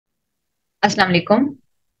Assalamu alaikum.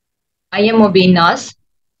 I am Mobeen Nas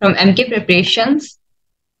from MK Preparations,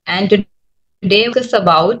 and today we discuss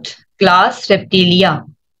about Class Reptilia.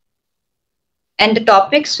 And the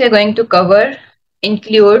topics we are going to cover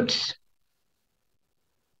includes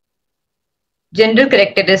general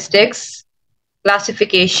characteristics,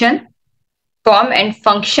 classification, form and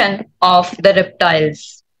function of the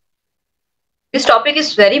reptiles. This topic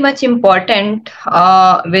is very much important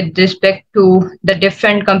with respect to the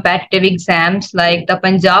different competitive exams like the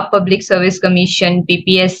Punjab Public Service Commission,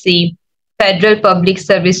 PPSC, Federal Public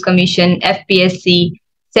Service Commission, FPSC,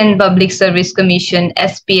 Sindh Public Service Commission,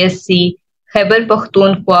 SPSC, Khyber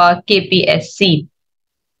Pakhtunkhwa, KPSC.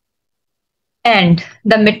 And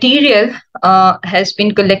the material has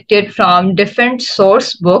been collected from different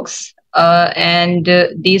source books.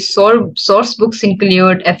 These source books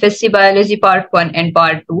include FSC Biology Part 1 and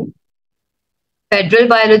Part 2, Federal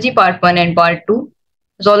Biology Part 1 and Part 2,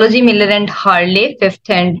 Zoology Miller and Harley 5th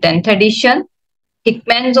and 10th edition,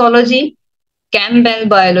 Hickman Zoology, Campbell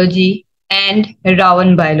Biology, and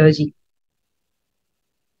Rowan Biology.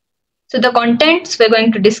 So the contents we're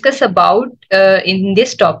going to discuss about in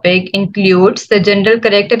this topic includes the general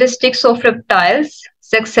characteristics of reptiles,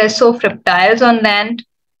 success of reptiles on land,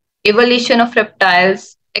 evolution of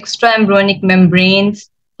reptiles, extraembryonic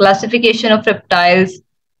membranes, classification of reptiles,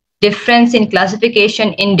 difference in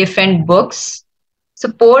classification in different books,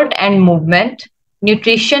 support and movement,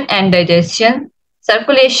 nutrition and digestion,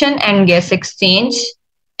 circulation and gas exchange,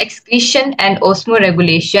 excretion and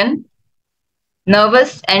osmoregulation,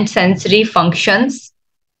 nervous and sensory functions,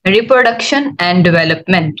 reproduction and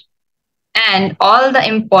development, and all the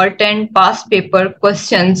important past paper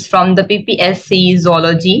questions from the PPSC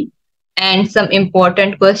Zoology, and some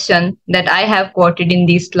important questions that I have quoted in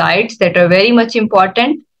these slides that are very much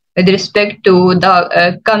important with respect to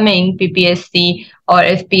the coming PPSC or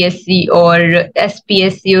FPSC or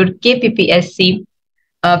SPSC or KPPSC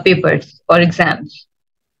papers or exams.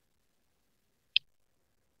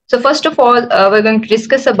 So first of all, we're going to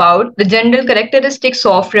discuss about the general characteristics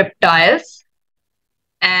of reptiles.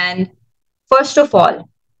 And first of all,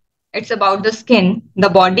 it's about the skin, the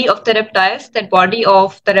body of the reptiles. That body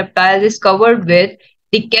of the reptiles is covered with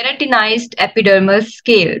the keratinized epidermal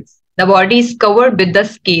scales. The body is covered with the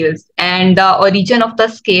scales, and the origin of the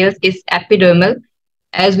scales is epidermal.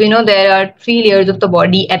 As we know, there are three layers of the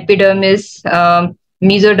body: epidermis,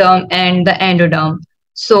 mesoderm, and the endoderm.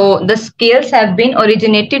 So the scales have been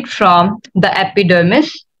originated from the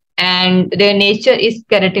epidermis, and their nature is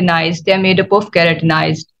keratinized. They are made up of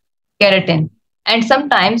keratin. And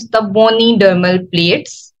sometimes the bony dermal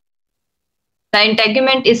plates. The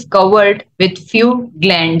integument is covered with few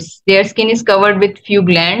glands. Their skin is covered with few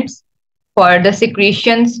glands for the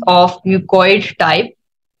secretions of mucoid type.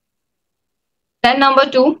 Then number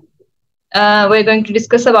two, we're going to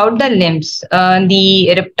discuss about the limbs.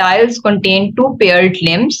 The reptiles contain two paired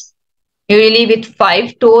limbs, usually with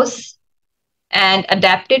 5 toes, and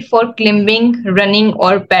adapted for climbing, running,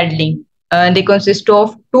 or paddling. They consist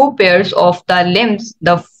of 2 pairs of the limbs,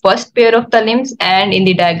 the first pair of the limbs, and in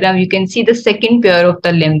the diagram you can see the second pair of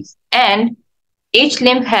the limbs. And each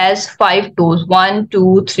limb has 5 toes, 1,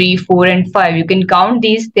 2, 3, 4, and 5. You can count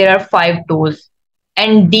these, there are 5 toes.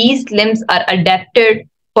 And these limbs are adapted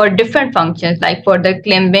for different functions, like for their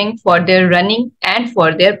climbing, for their running, and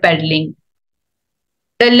for their paddling.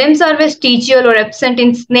 The limbs are vestigial or absent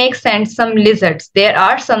in snakes and some lizards. There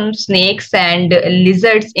are some snakes and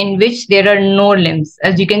lizards in which there are no limbs.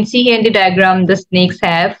 As you can see here in the diagram, the snakes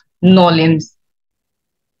have no limbs.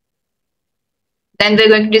 Then we're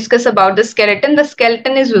going to discuss about the skeleton. The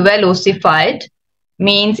skeleton is well ossified,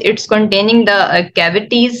 means it's containing the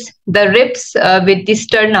cavities, the ribs with the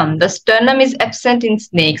sternum. The sternum is absent in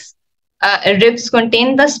snakes. Ribs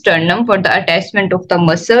contain the sternum for the attachment of the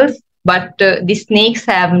muscles, but the snakes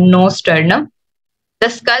have no sternum. The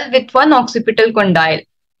skull with 1 occipital condyle.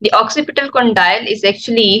 The occipital condyle is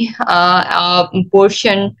actually a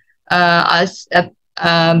portion, a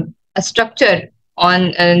structure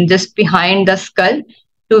on just behind the skull,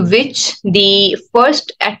 to which the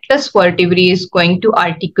first atlas vertebrae is going to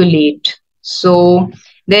articulate. So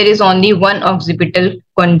there is only 1 occipital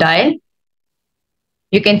condyle.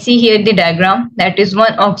 You can see here the diagram, that is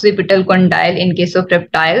 1 occipital condyle in case of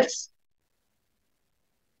reptiles.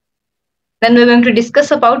 Then we're going to discuss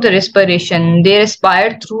about the respiration. They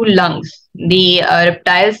respire through lungs. The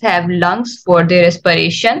reptiles have lungs for their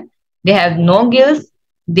respiration. They have no gills.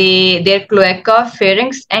 Their cloaca,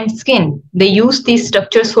 pharynx, and skin, they use these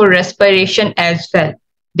structures for respiration as well.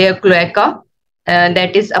 Their cloaca,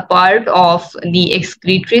 that is a part of the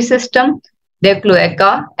excretory system. their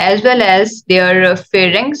cloaca, as well as their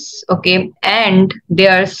pharynx, okay, and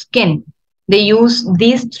their skin. They use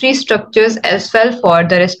these three structures as well for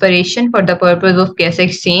the respiration for the purpose of gas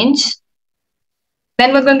exchange.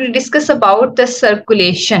 Then we're going to discuss about the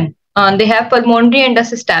circulation. They have pulmonary and the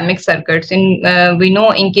systemic circuits. We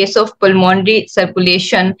know in case of pulmonary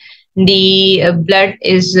circulation, the blood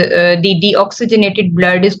is the deoxygenated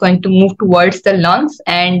blood is going to move towards the lungs,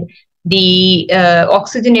 and the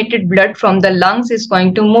oxygenated blood from the lungs is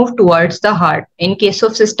going to move towards the heart. In case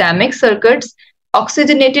of systemic circuits,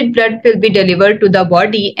 oxygenated blood will be delivered to the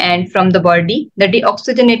body, and from the body, the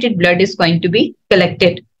deoxygenated blood is going to be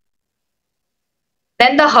collected.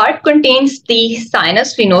 Then the heart contains the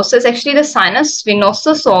sinus venosus. Actually, the sinus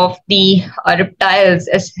venosus of the reptiles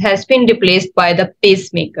has been replaced by the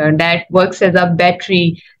pacemaker that works as a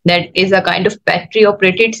battery, that is a kind of battery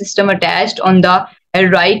operated system attached on the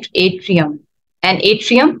right atrium. An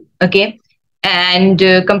atrium, okay, and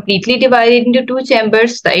completely divided into two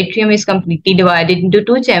chambers. The atrium is completely divided into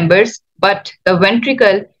two chambers, but the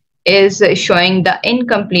ventricle is showing the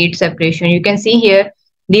incomplete separation. You can see here,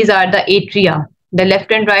 these are the atria, the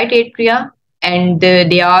left and right atria, and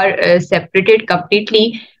they are separated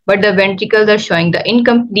completely, but the ventricles are showing the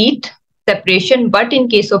incomplete separation. But in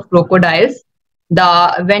case of crocodiles,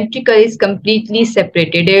 the ventricle is completely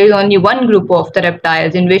separated. There is only one group of the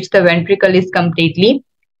reptiles in which the ventricle is completely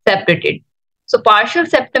separated. So partial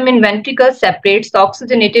septum in ventricle separates the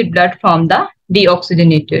oxygenated blood from the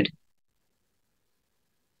deoxygenated.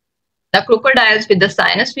 The crocodiles with the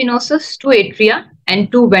sinus venosus, two atria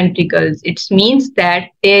and two ventricles. It means that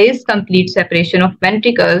there is complete separation of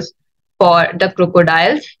ventricles for the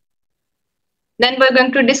crocodiles. Then we're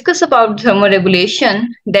going to discuss about thermoregulation,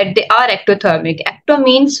 that they are ectothermic. Ecto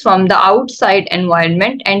means from the outside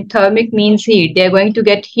environment and thermic means heat. They're going to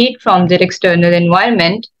get heat from their external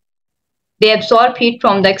environment. They absorb heat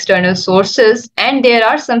from the external sources, and there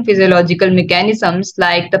are some physiological mechanisms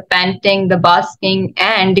like the panting, the basking,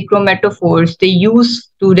 and the chromatophores they use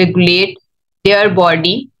to regulate their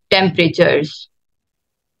body temperatures.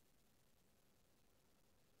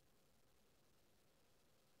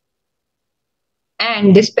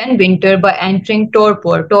 And they spend winter by entering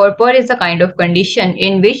torpor. Torpor is a kind of condition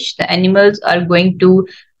in which the animals are going to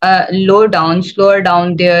slow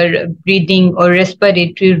down their breathing or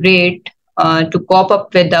respiratory rate to cope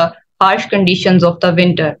up with the harsh conditions of the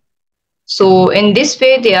winter. So in this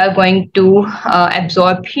way, they are going to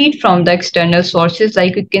absorb heat from the external sources.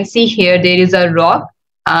 Like you can see here, there is a rock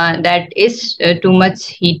that is too much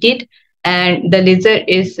heated, and the lizard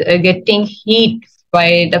is getting heat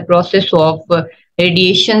by the process of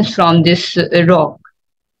radiations from this rock.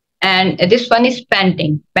 And this one is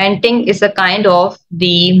panting. Panting is a kind of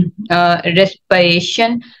the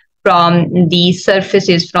respiration from the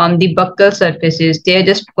surfaces, from the buccal surfaces. They are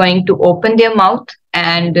just going to open their mouth,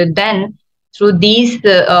 and then through these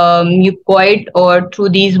mucoid or through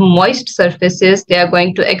these moist surfaces, they are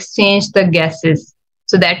going to exchange the gases.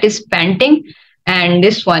 So that is panting. And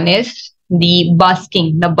this one is the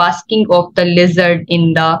basking of the lizard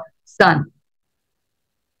in the sun.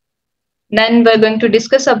 Then we're going to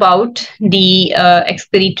discuss about the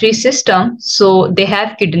excretory system. So they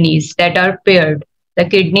have kidneys that are paired. The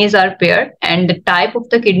kidneys are paired, and the type of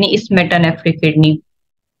the kidney is metanephric kidney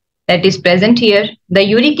that is present here. The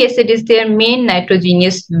uric acid is their main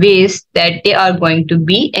nitrogenous waste that they are going to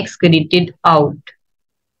be excreted out.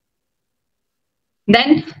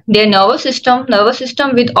 Then their nervous system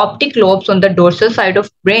with optic lobes on the dorsal side of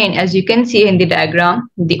brain. As you can see in the diagram,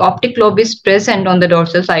 the optic lobe is present on the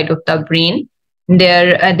dorsal side of the brain.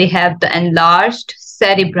 There they have the enlarged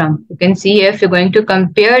cerebrum. You can see here, if you're going to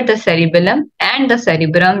compare the cerebellum and the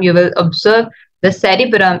cerebrum, you will observe the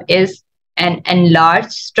cerebrum is an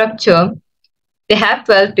enlarged structure. They have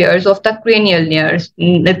 12 pairs of the cranial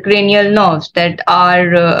nerves that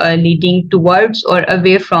are leading towards or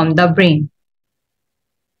away from the brain.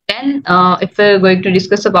 Then if we're going to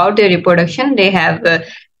discuss about their reproduction, they have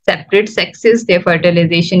separate sexes. Their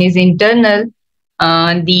fertilization is internal.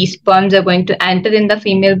 The sperms are going to enter in the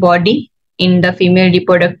female body, in the female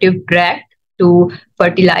reproductive tract, to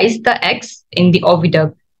fertilize the eggs in the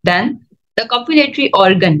oviduct. Then the copulatory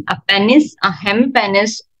organ, a penis, a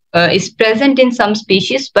hemipenis, is present in some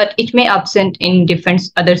species, but it may absent in different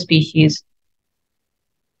other species.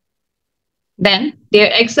 Then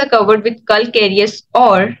their eggs are covered with calcareous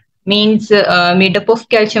ore, means made up of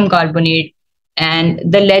calcium carbonate, and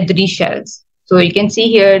the leathery shells. So you can see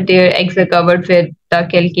here their eggs are covered with the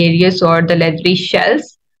calcareous or the leathery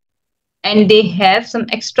shells, and they have some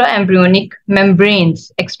extra embryonic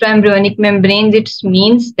membranes. Extra embryonic membranes, it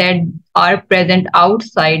means that are present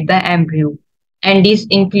outside the embryo. and these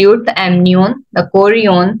include the amnion, the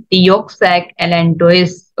chorion, the yolk sac,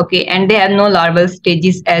 allantois. Okay, and they have no larval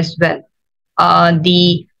stages as well.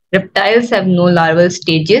 The reptiles have no larval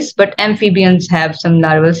stages, but amphibians have some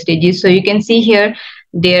larval stages. So you can see here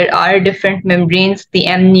there are different membranes: the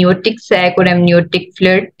amniotic sac or amniotic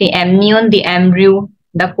fluid, the amnion, the embryo,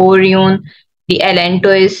 the chorion, the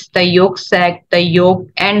allantois, the yolk sac, the yolk,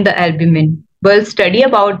 and the albumin. We'll study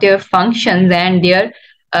about their functions and their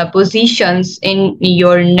positions in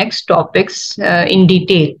your next topics in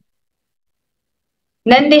detail.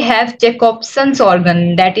 Then they have Jacobson's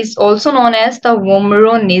organ, that is also known as the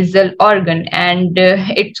vomeronasal organ, and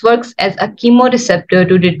it works as a chemoreceptor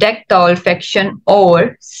to detect the olfaction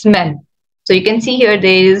or smell. So you can see here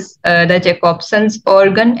there is the Jacobson's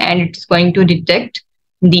organ, and it's going to detect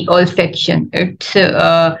the olfaction. It's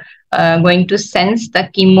going to sense the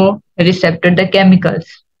chemoreceptor, the chemicals.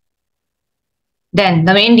 Then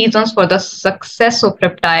the main reasons for the success of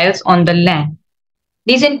reptiles on the land.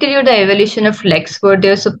 These include the evolution of legs for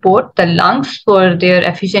their support, the lungs for their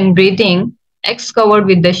efficient breathing, eggs covered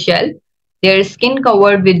with the shell, their skin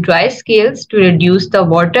covered with dry scales to reduce the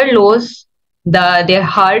water loss, their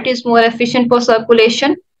heart is more efficient for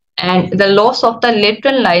circulation, and the loss of the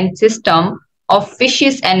lateral line system of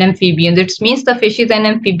fishes and amphibians. It means the fishes and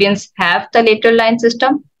amphibians have the lateral line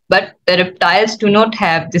system, but the reptiles do not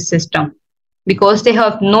have this system because they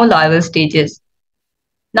have no larval stages.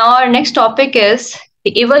 Now our next topic is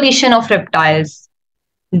the evolution of reptiles.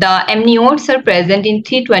 The amniotes are present in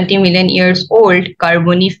 320 million years old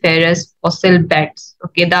Carboniferous fossil beds.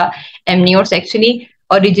 Okay, the amniotes actually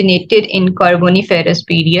originated in Carboniferous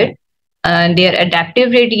period. Their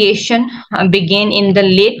adaptive radiation began in the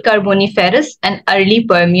late Carboniferous and early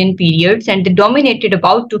Permian periods, and they dominated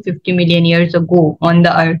about 250 million years ago on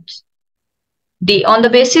the Earth. On the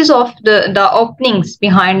basis of the openings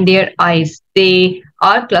behind their eyes, they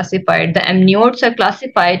are classified. The amniotes are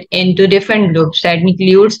classified into different groups that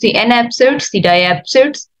includes the anapsids, the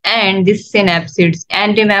diapsids, and the synapsids.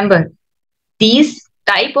 And remember, these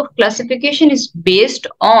type of classification is based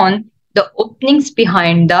on the openings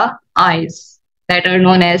behind the eyes that are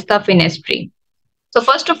known as the fenestrae. So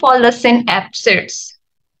first of all, the synapsids.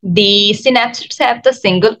 The synapsids have the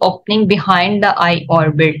single opening behind the eye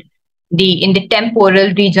orbit, in the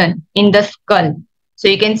temporal region in the skull. So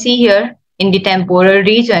you can see here in the temporal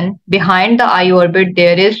region behind the eye orbit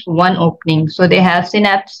there is one opening. So they have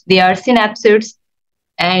they are synapsids.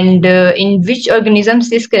 And in which organisms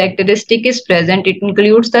this characteristic is present, it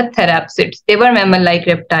includes the therapsids. They were mammal-like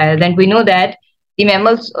reptiles, and we know that the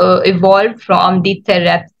mammals evolved from the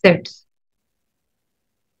therapsids.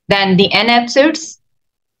 Then the anapsids.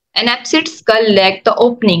 Anapsid skull lack the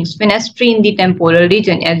openings, fenestrae in the temporal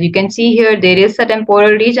region. As you can see here, there is a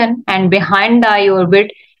temporal region, and behind the eye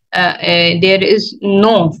orbit, there is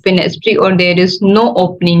no fenestrae or there is no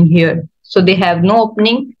opening here. So they have no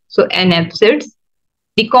opening. So anapsids.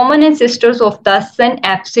 The common ancestors of the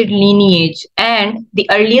synapsid lineage, and the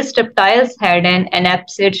earliest reptiles had an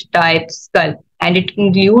anapsid type skull, and it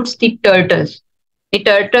includes the turtles. The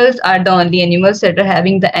turtles are the only animals that are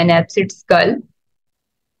having the anapsid skull.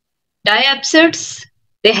 Diapsids,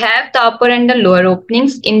 they have the upper and the lower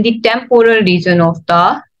openings in the temporal region of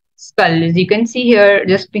the skull. As you can see here,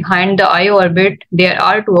 just behind the eye orbit, there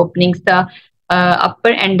are two openings, the upper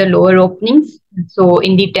and the lower openings. So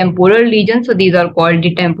in the temporal region, so these are called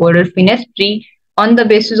the temporal fenestrae. On the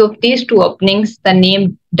basis of these two openings, the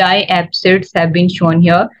name diapsids have been shown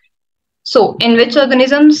here. So in which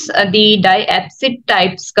organisms the diapsid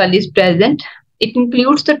type skull is present? It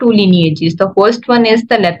includes the two lineages. The first one is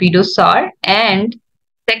the Lepidosaur and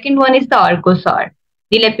second one is the Archosaur.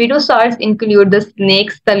 The Lepidosaurs include the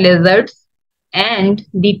snakes, the lizards, and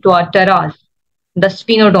the tuataras, the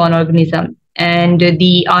sphinodon organism. And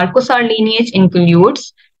the Archosaur lineage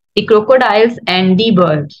includes the crocodiles and the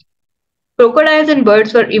birds. Crocodiles and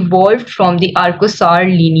birds were evolved from the Archosaur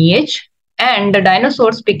lineage, and the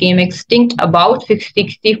dinosaurs became extinct about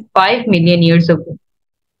 65 million years ago.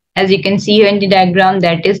 As you can see here in the diagram,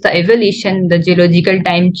 that is the evolution. The geological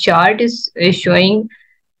time chart is showing,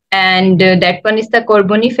 and that one is the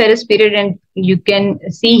Carboniferous period, and you can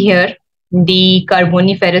see here the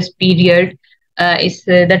Carboniferous period is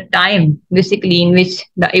the time basically in which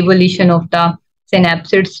the evolution of the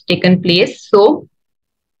synapsids taken place. So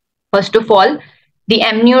first of all, the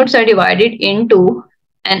amniotes are divided into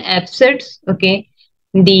anapsids, okay,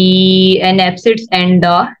 the anapsids and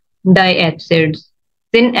the diapsids.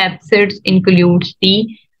 Synapsids includes the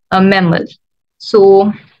mammals.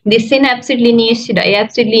 So the synapsid lineage,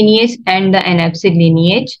 diapsid lineage, and the anapsid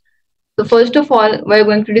lineage. So first of all, we're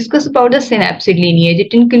going to discuss about the synapsid lineage.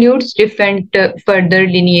 It includes different further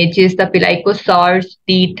lineages, the pelycosaurs,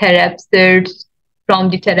 the therapsids. From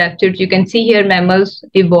the therapsids, you can see here mammals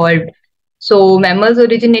evolved. So mammals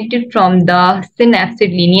originated from the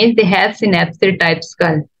synapsid lineage. They have synapsid type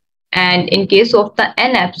skull. And in case of the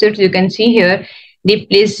anapsids, you can see here the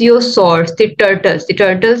plesiosaurs, the turtles. The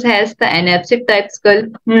turtles has the anapsid type skull.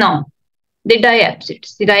 Now, the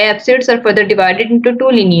diapsids. The diapsids are further divided into two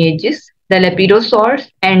lineages, the lepidosaurs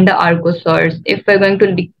and the archosaurs. If we're going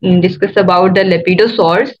to discuss about the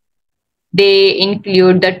lepidosaurs, they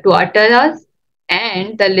include the tuataras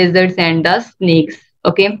and the lizards and the snakes.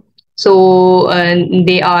 Okay, so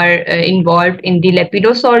they are involved in the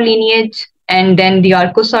lepidosaur lineage, and then the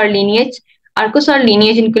archosaur lineage. Archosaur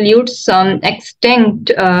lineage includes some extinct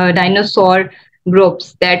dinosaur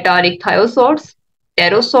groups that are ichthyosaurs,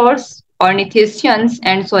 pterosaurs, ornithischians,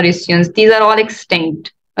 and saurischians. These are all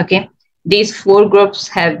extinct. Okay, these four groups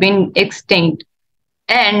have been extinct,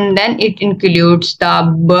 and then it includes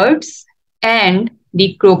the birds and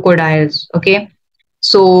the crocodiles. Okay,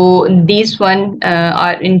 so these one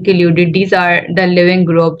are included. These are the living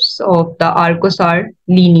groups of the archosaur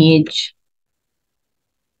lineage.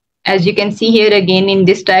 As you can see here again in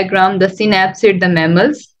this diagram, the synapsid, the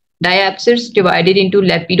mammals, diapsids divided into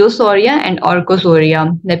Lepidosauria and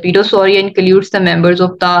Orchosauria. Lepidosauria includes the members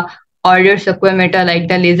of the order Sequamata like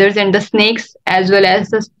the lizards and the snakes, as well as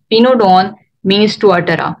the Spinodon means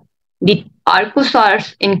tuatara. The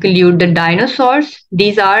Archosaurs include the dinosaurs.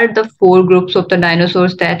 These are the four groups of the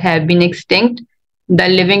dinosaurs that have been extinct. The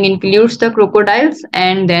living includes the crocodiles,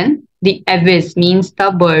 and then the aves means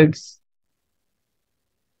the birds.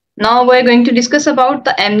 Now we're going to discuss about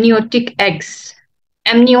the amniotic eggs.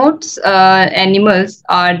 Amniotes animals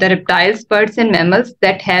are the reptiles, birds, and mammals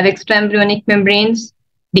that have extraembryonic membranes.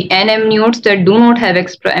 The anamniotes that do not have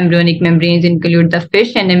extraembryonic membranes include the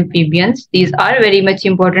fish and amphibians. These are very much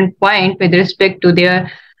important point with respect to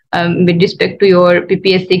their your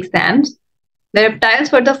PPSC exams. The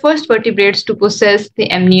reptiles were the first vertebrates to possess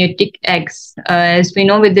the amniotic eggs. As we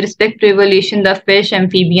know, with respect to evolution, the fish,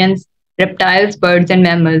 amphibians, reptiles, birds, and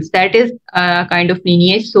mammals, that is a kind of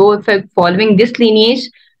lineage. So if I'm following this lineage,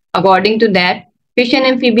 according to that, fish and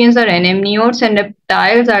amphibians are anamniotes, and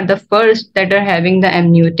reptiles are the first that are having the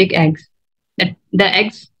amniotic eggs. The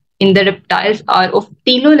eggs in the reptiles are of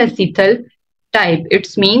telolacethal type.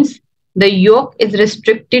 It means the yolk is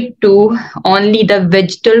restricted to only the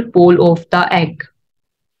vegetal pole of the egg.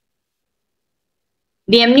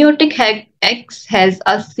 The amniotic eggs has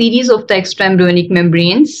a series of the extraembryonic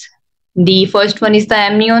membranes. The first one is the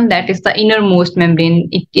amnion, that is the innermost membrane.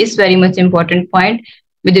 It is very much important point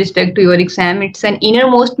with respect to your exam. It's an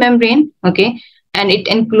innermost membrane, okay, and it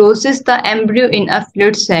encloses the embryo in a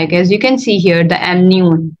fluid sac. As you can see here, the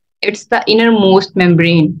amnion, it's the innermost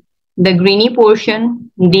membrane. The greeny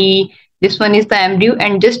portion, this one is the embryo,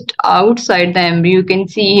 and just outside the embryo you can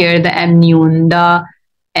see here the amnion,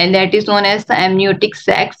 and that is known as the amniotic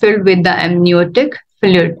sac filled with the amniotic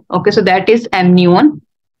fluid. Okay, so that is amnion.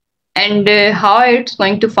 And how it's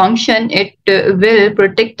going to function, it will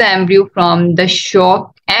protect the embryo from the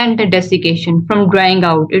shock and the desiccation, from drying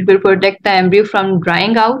out. It will protect the embryo from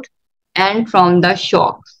drying out and from the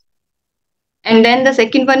shocks. And then the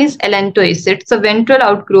second one is allantois. It's a ventral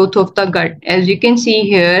outgrowth of the gut. As you can see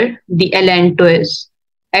here, the allantois.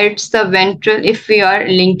 It's the ventral, if we are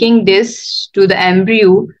linking this to the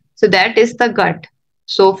embryo, so that is the gut.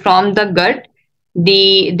 So from the gut,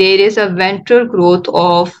 there is a ventral growth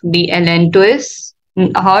of the allantois.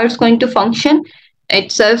 How it's going to function?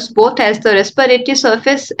 It serves both as the respiratory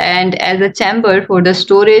surface and as a chamber for the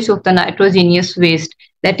storage of the nitrogenous waste.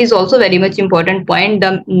 That is also very much important point.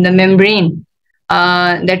 The membrane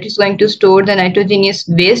that is going to store the nitrogenous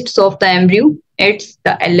wastes of the embryo, it's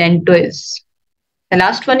the allantois. The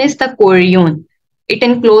last one is the chorion. It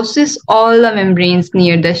encloses all the membranes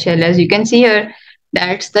near the shell. As you can see here,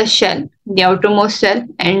 that's the shell, the outermost shell,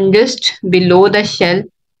 and just below the shell,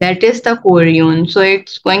 that is the chorion. So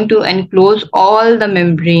it's going to enclose all the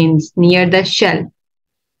membranes near the shell,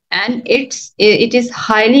 and it is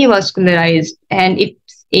highly vascularized, and it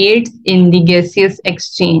aids in the gaseous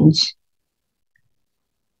exchange.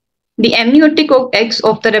 The amniotic eggs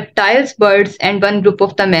of the reptiles, birds, and one group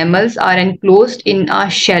of the mammals are enclosed in a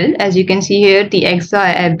shell. As you can see here, the eggs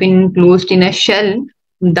have been enclosed in a shell.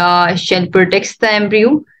 The shell protects the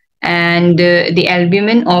embryo, and the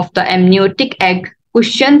albumin of the amniotic egg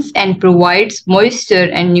cushions and provides moisture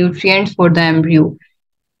and nutrients for the embryo.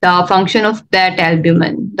 The function of that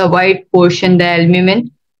albumin, the white portion, the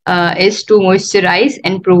albumin, is to moisturize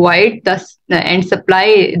and provide and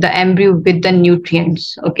supply the embryo with the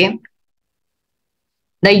nutrients. Okay.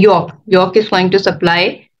 The yolk is going to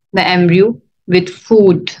supply the embryo with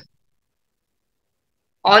food.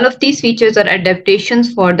 All of these features are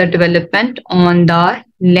adaptations for the development on the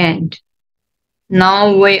land.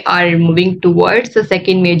 Now we are moving towards the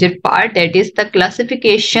second major part, that is the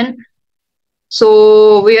classification.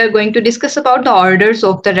 So we are going to discuss about the orders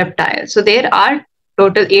of the reptiles. So there are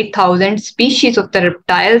total 8,000 species of the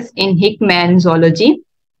reptiles in Hickman Zoology.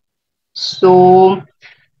 So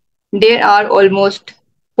there are almost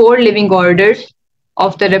 4 living orders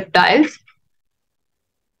of the reptiles.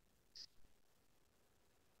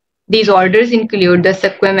 These orders include the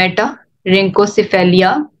Sequamata,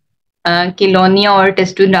 Rhynchocephalia, Chelonia or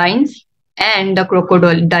testudines, and the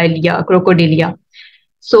crocodilia.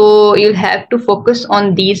 So you'll have to focus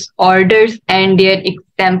on these orders and their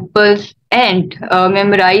examples and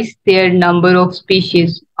memorize their number of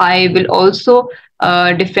species. I will also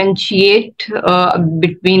differentiate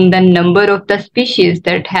between the number of the species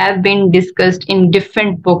that have been discussed in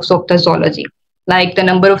different books of the zoology, like the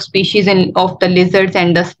number of species of the lizards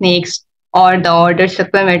and the snakes, or the order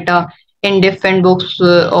Sequamata in different books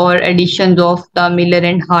or editions of the Miller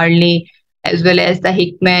and Harley, as well as the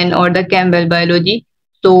Hickman or the Campbell biology.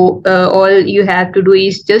 So all you have to do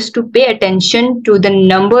is just to pay attention to the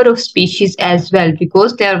number of species as well,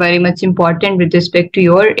 because they are very much important with respect to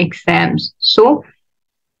your exams. So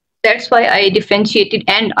that's why I differentiated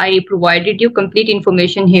and I provided you complete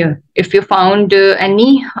information here. If you found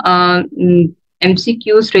any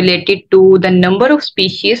MCQs related to the number of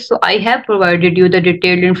species, so I have provided you the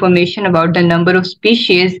detailed information about the number of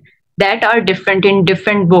species that are different in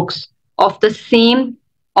different books of the same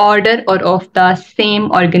order or of the same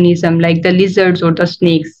organism, like the lizards or the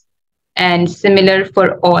snakes, and similar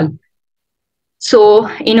for all. So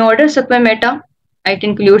in order Sequamata, it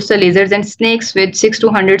includes the lizards and snakes with 6 to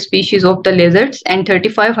 100 species of the lizards and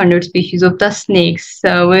 3,500 species of the snakes.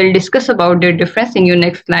 We'll discuss about their difference in your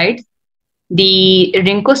next slides. The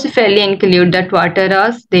Rhynchocephalia include the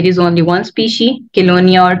tuataras. There is only one species.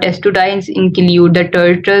 Chelonia or testudines include the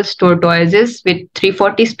turtles, tortoises with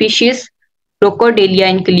 340 species. Crocodilia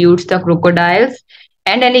includes the crocodiles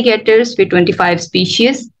and alligators with 25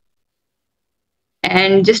 species.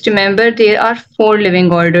 And just remember, there are 4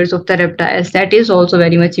 living orders of the reptiles. That is also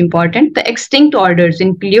very much important. The extinct orders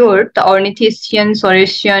include the ornithischian,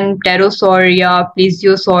 saurischian, pterosauria,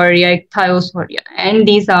 plesiosauria, ichthyosauria, and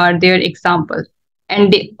these are their examples.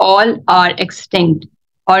 And they all are extinct.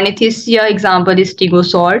 Ornithischia example is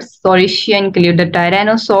stegosaurs. Saurischian include the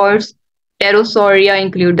tyrannosaurs. Pterosauria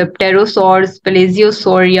include the pterosaurs,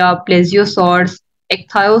 plesiosauria, plesiosaurs,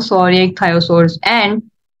 ichthyosaurs, and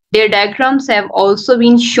their diagrams have also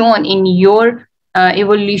been shown in your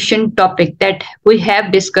evolution topic that we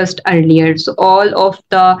have discussed earlier. So all of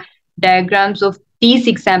the diagrams of these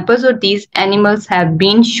examples or these animals have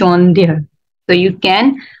been shown there. So you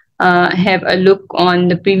can have a look on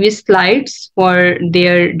the previous slides for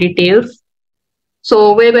their details.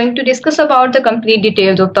 So we're going to discuss about the complete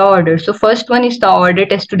details of the order. So first one is the order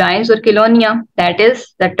Testudines or Chelonia, that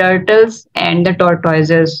is the turtles and the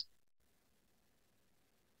tortoises.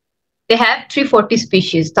 They have 340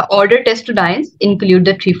 species. The order Testudines include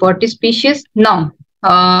the 340 species. Now,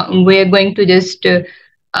 we're going to just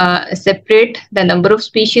separate the number of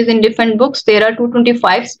species in different books. There are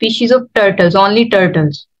 225 species of turtles, only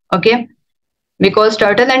turtles, okay? Because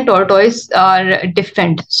turtle and tortoise are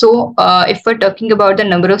different. So if we're talking about the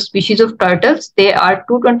number of species of turtles, there are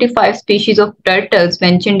 225 species of turtles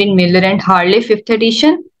mentioned in Miller and Harley 5th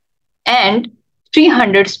edition, and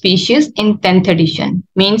 300 species in 10th edition.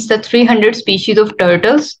 Means the 300 species of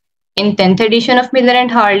turtles in 10th edition of Miller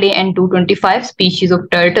and Harley and 225 species of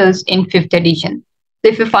turtles in 5th edition.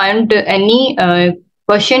 So if you find any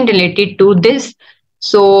question related to this,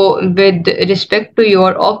 so with respect to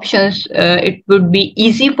your options, it would be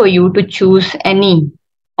easy for you to choose any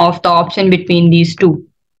of the option between these two.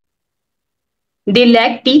 They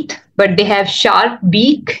lack teeth, but they have sharp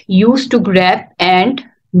beak used to grab and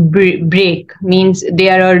break. Means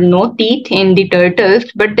there are no teeth in the turtles,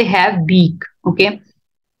 but they have beak, okay?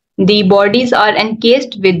 The bodies are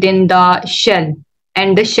encased within the shell,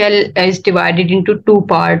 and the shell is divided into 2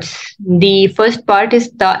 parts. The first part is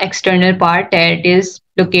the external part that is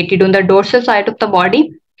located on the dorsal side of the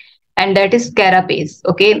body, and that is carapace,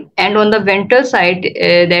 okay? And on the ventral side,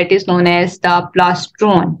 that is known as the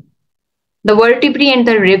plastron. The vertebrae and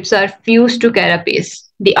the ribs are fused to carapace.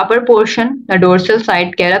 The upper portion, the dorsal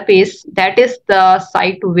side carapace, that is the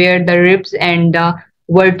site where the ribs and the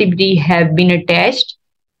vertebrae have been attached.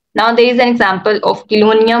 Now there is an example of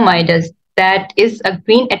Chelonia midas, that is a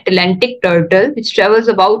green Atlantic turtle which travels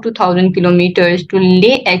about 2,000 kilometers to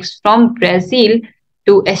lay eggs from Brazil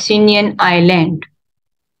to Asinian Island.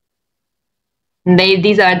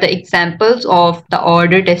 These are the examples of the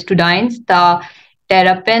order Testudines, the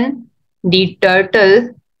terrapin, the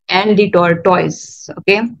turtle, and the tortoise.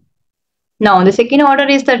 Okay. Now, the second order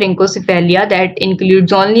is the Rhynchocephalia that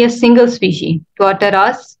includes only a single species,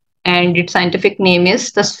 Tuataras, and its scientific name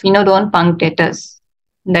is the Sphenodon punctatus.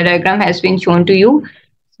 The diagram has been shown to you.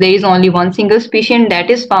 There is only one single species and that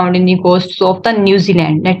is found in the coasts of the New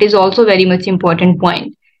Zealand. That is also very much important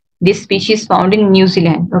point. This species is found in New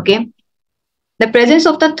Zealand. Okay. The presence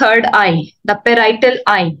of the third eye, the parietal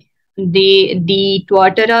eye. The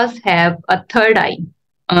Tuataras have a third eye,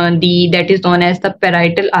 that is known as the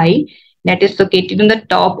parietal eye, that is located on the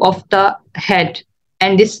top of the head.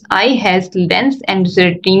 And this eye has lens and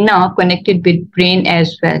retina connected with brain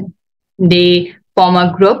as well. They form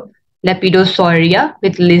a group, Lepidosauria,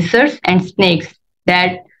 with lizards and snakes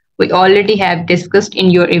that we already have discussed in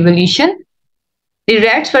your evolution. The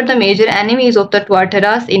rats were the major enemies of the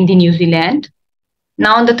Tuataras in the New Zealand.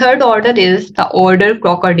 Now, the third order is the order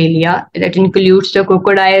Crocodilia, that includes the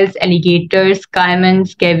crocodiles, alligators,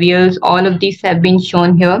 caimans, cavials. All of these have been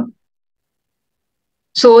shown here.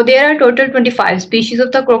 So, there are total 25 species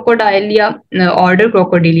of the Crocodilia, order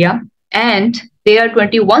Crocodilia, and there are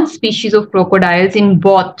 21 species of crocodiles in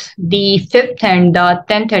both the 5th and the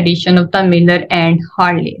 10th edition of the Miller and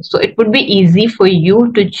Harley. So, it would be easy for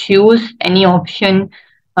you to choose any option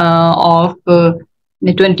of the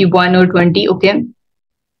 21 or 20. Okay.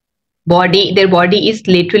 Their body is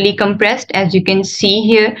laterally compressed, as you can see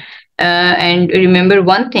here. And remember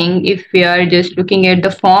one thing, if we are just looking at the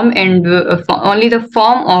form and only the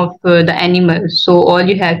form of the animal, so all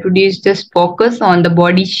you have to do is just focus on the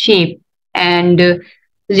body shape. And as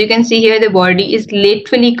you can see here, the body is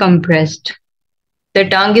laterally compressed. The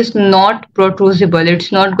tongue is not protrusible,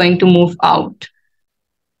 it's not going to move out.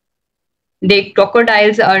 The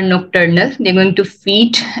crocodiles are nocturnal, they're going to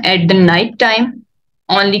feed at the night time.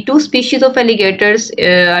 Only 2 species of alligators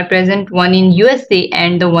are present, one in USA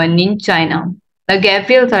and the one in China. The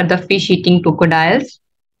gavials are the fish-eating crocodiles.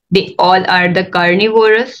 They all are the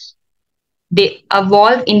carnivorous. They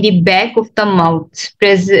evolve in the back of the mouth,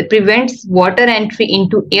 prevents water entry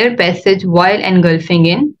into air passage while engulfing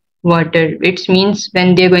in water. It means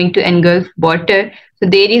when they're going to engulf water, so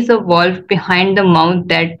there is a valve behind the mouth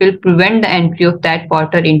that will prevent the entry of that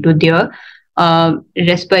water into their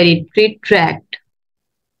respiratory tract.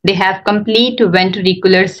 They have complete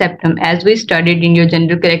ventricular septum, as we studied in your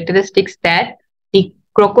general characteristics, that the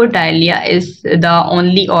Crocodilia is the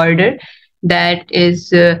only order that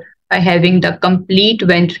is having the complete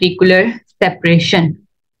ventricular separation.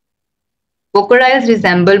 Crocodiles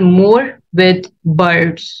resemble more with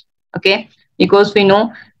birds, okay, because we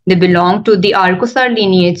know they belong to the Archosaur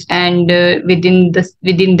lineage, and within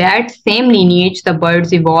that same lineage, the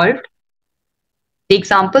birds evolved. The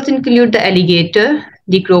examples include the alligator,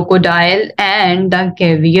 the crocodile, and the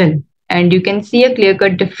gavial. And you can see a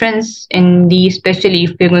clear-cut difference in the, especially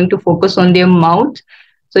if we're going to focus on their mouth.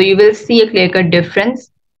 So you will see a clear-cut difference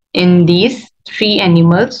in these 3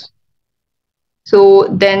 animals. So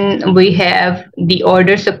then we have the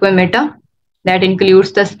order Sequamata, that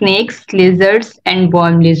includes the snakes, lizards, and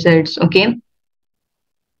worm lizards. Okay.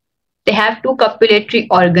 They have 2 copulatory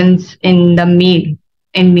organs in the male.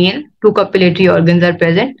 In male, 2 copulatory organs are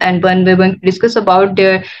present, and when we're going to discuss about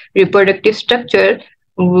their reproductive structure,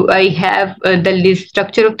 I have the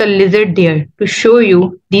structure of the lizard there to show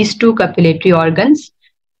you these 2 copulatory organs.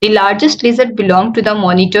 The largest lizard belongs to the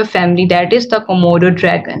monitor family, that is the Komodo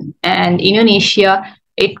dragon, and in Indonesia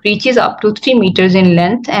it reaches up to 3 meters in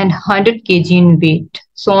length and 100 kg in weight.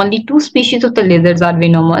 So only 2 species of the lizards are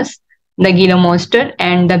venomous, the Gila monster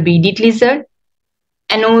and the beaded lizard.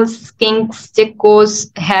 Anoles, skinks,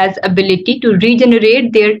 geckos has ability to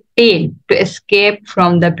regenerate their tail to escape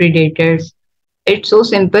from the predators. It's so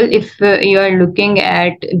simple. If you are looking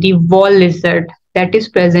at the wall lizard that is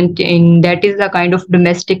present in, that is a kind of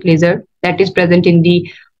domestic lizard that is present in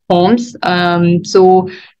the homes.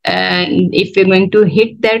 If we're going to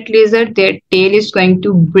hit that lizard, their tail is going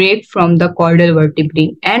to break from the caudal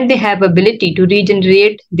vertebrae, and they have ability to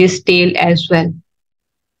regenerate this tail as well.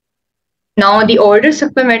 Now, the order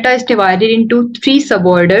Sequamata is divided into 3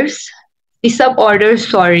 suborders. The suborder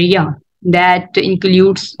Sauria, that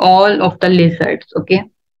includes all of the lizards. Okay.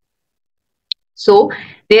 So,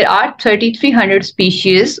 there are 3,300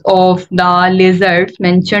 species of the lizards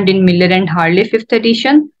mentioned in Miller and Harley 5th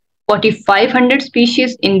edition, 4,500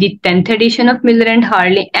 species in the 10th edition of Miller and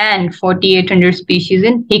Harley, and 4,800 species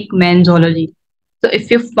in Hickman Zoology. So, if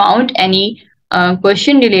you found any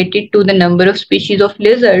question related to the number of species of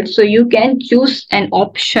lizards, so you can choose an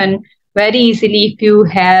option very easily if you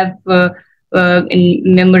have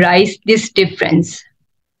memorized this difference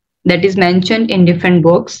that is mentioned in different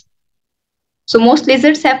books. So most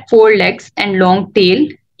lizards have 4 legs and long tail,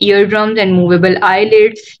 eardrums and movable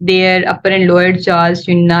eyelids. Their upper and lower jaws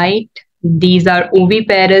unite. These are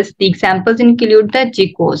oviparous. The examples include the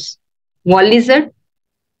geckos, wall lizard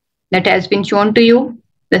that has been shown to you.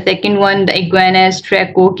 The second one, the iguanas,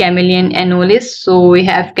 Draco, chameleon, anolis. So we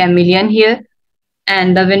have chameleon here.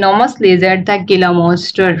 And the venomous lizard, the Gila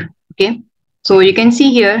monster. Okay. So you can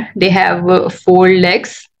see here they have 4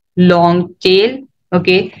 legs, long tail,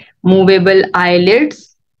 okay, movable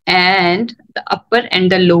eyelids, and the upper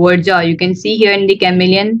and the lower jaw. You can see here in the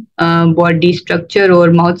chameleon body structure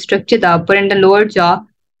or mouth structure, the upper and the lower jaw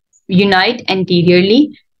unite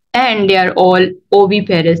anteriorly, and they are all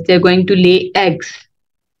oviparous. They are going to lay eggs.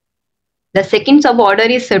 The second suborder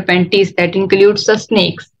is Serpentes, that includes the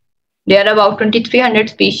snakes. There are about 2,300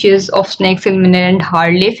 species of snakes in Miller and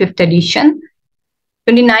Harley, 5th edition.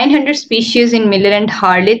 2,900 species in Miller and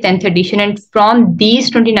Harley, 10th edition, and from these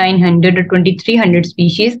 2,900 or 2,300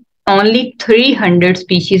 species, only 300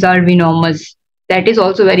 species are venomous. That is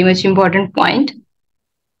also very much important point.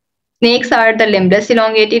 Snakes are the limbless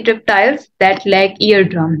elongated reptiles that lack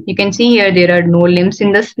eardrum. You can see here there are no limbs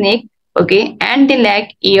in the snake, okay, and they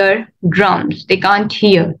lack eardrums. They can't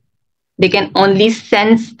hear. They can only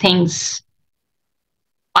sense things.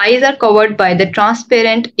 Eyes are covered by the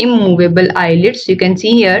transparent immovable eyelids. You can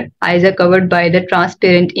see here, eyes are covered by the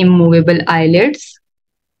transparent immovable eyelids.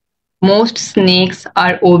 Most snakes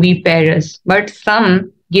are oviparous, but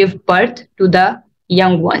some give birth to the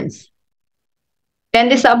young ones. Then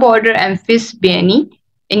the suborder Amphisbaeni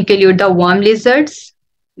include the worm lizards.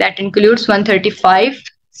 That includes 135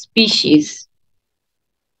 species.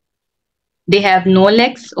 They have no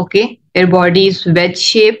legs, okay. Their body is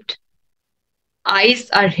wedge-shaped. Eyes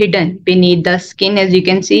are hidden beneath the skin. As you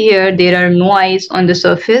can see here, there are no eyes on the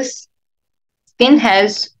surface. Skin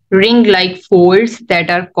has ring-like folds that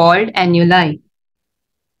are called annuli.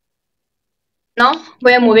 Now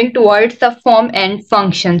we are moving towards the form and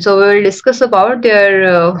function. So we will discuss about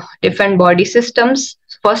their different body systems.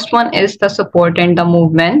 First one is the support and the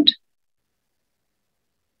movement.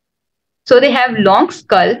 So they have long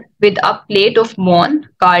skull with a plate of bone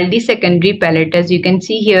called the secondary palate. As you can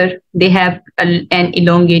see here, they have an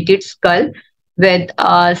elongated skull with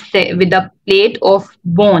a plate of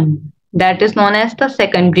bone that is known as the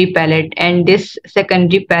secondary palate. And this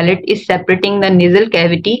secondary palate is separating the nasal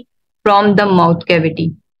cavity from the mouth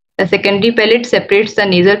cavity. The secondary palate separates the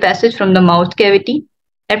nasal passage from the mouth cavity.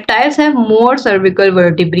 Reptiles have more cervical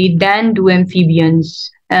vertebrae than do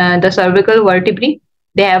amphibians.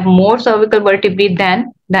 They have more cervical vertebrae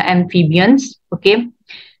than the amphibians, okay,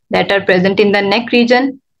 that are present in the neck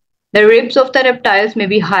region. The ribs of the reptiles may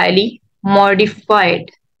be highly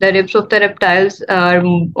modified. The ribs of the reptiles are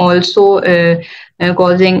also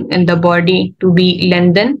causing the body to be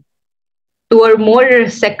lengthened. Two or more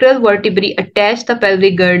sacral vertebrae attach the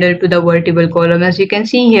pelvic girdle to the vertebral column. As you can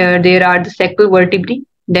see here, there are the sacral vertebrae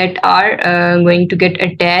that are going to get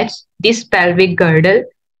attached this pelvic girdle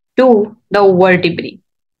to the vertebrae.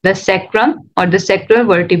 The sacrum or the sacral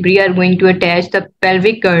vertebrae are going to attach the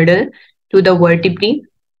pelvic girdle to the vertebrae.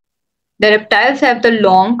 The reptiles have the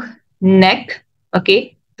long neck,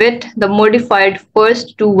 okay, with the modified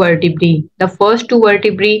first 2 vertebrae. The first 2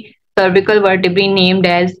 vertebrae, cervical vertebrae, named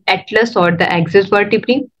as atlas or the axis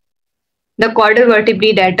vertebrae. The caudal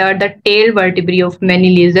vertebrae, that are the tail vertebrae of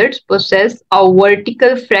many lizards, possess a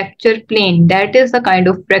vertical fracture plane. That is the kind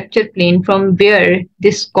of fracture plane from where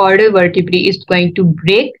this caudal vertebrae is going to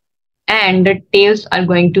break and the tails are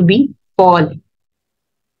going to be fall.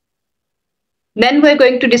 Then we're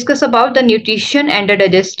going to discuss about the nutrition and the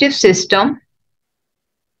digestive system.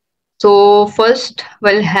 So first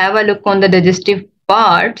we'll have a look on the digestive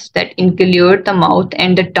parts that include the mouth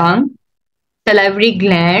and the tongue, salivary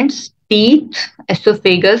glands, teeth,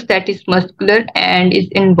 esophagus that is muscular and is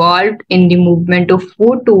involved in the movement of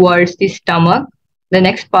food towards the stomach. The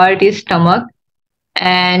next part is stomach,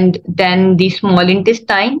 and then the small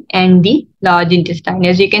intestine and the large intestine.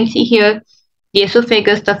 As you can see here, the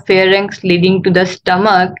esophagus, the pharynx leading to the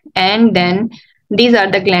stomach, and then these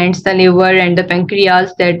are the glands, the liver and the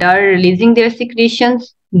pancreas that are releasing their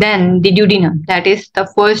secretions. Then the duodenum, that is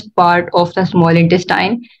the first part of the small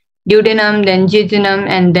intestine. Duodenum, then jejunum,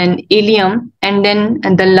 and then ileum, and then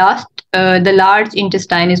the large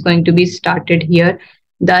intestine is going to be started here,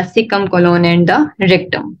 the cecum, colon, and the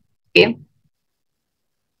rectum. Okay.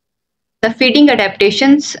 The feeding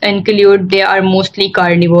adaptations include, they are mostly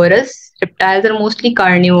carnivorous. Reptiles are mostly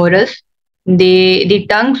carnivorous. The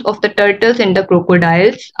tongues of the turtles and the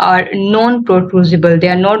crocodiles are non-protrusible. They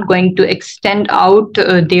are not going to extend out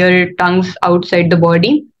their tongues outside the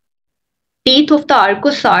body. Teeth of the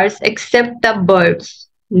archosaurs, except the birds,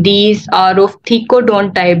 these are of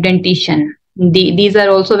thecodont type dentition. These are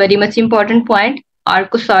also very much important point.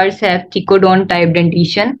 Archosaurs have thecodont type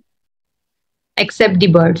dentition except the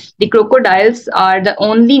birds. The crocodiles are the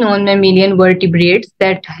only non-mammalian vertebrates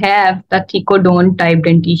that have the thecodont type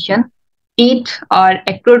dentition. Teeth are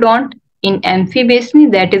ectrodont in amphibians,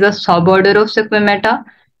 that is a suborder of sequamata,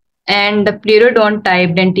 and the pleurodont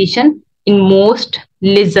type dentition in most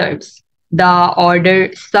lizards, the order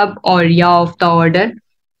suboria of the order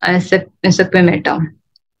sequamata.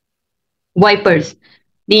 Vipers,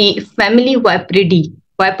 the family Viperidae.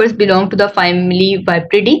 Vipers belong to the family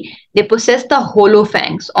Viperidae. They possess the hollow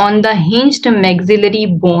fangs on the hinged maxillary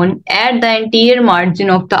bone at the anterior margin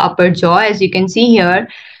of the upper jaw. As you can see here,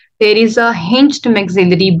 there is a hinged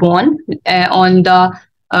maxillary bone on the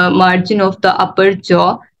margin of the upper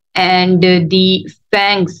jaw, and the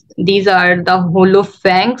fangs, these are the hollow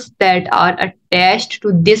fangs that are attached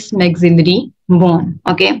to this maxillary bone.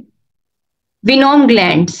 Okay. Venom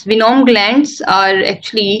glands. Venom glands are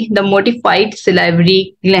actually the modified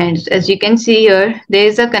salivary glands. As you can see here, there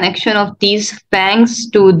is a connection of these fangs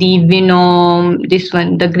to the venom, this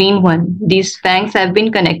one, the green one. These fangs have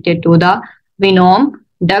been connected to the venom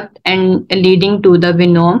duct and leading to the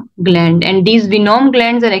venom gland. And these venom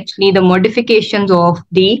glands are actually the modifications of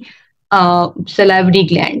the salivary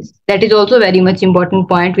glands. That is also very much important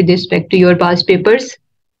point with respect to your past papers.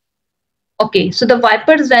 Okay, so the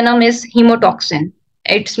viper's venom is hemotoxin.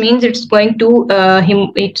 It means it's going to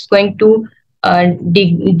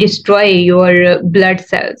destroy your blood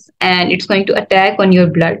cells, and it's going to attack on your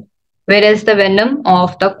blood. Whereas the venom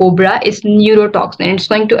of the cobra is neurotoxin. It's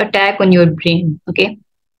going to attack on your brain. Okay.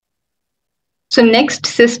 So next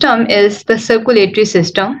system is the circulatory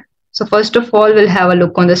system. So first of all, we'll have a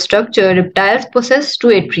look on the structure. Reptiles possess two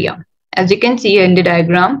atria. As you can see here in the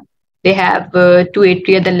diagram, they have two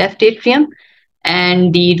atria, the left atrium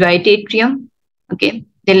and the right atrium. Okay,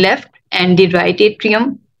 the left and the right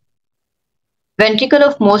atrium. Ventricle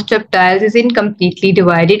of most reptiles is incompletely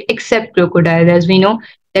divided except crocodile. As we know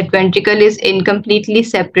that ventricle is incompletely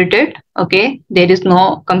separated. Okay, there is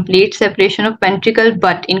no complete separation of ventricle,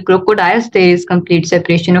 but in crocodiles there is complete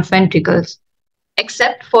separation of ventricles.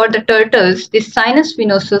 Except for the turtles, the sinus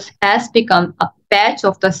venosus has become a patch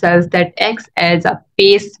of the cells that acts as a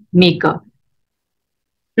pacemaker.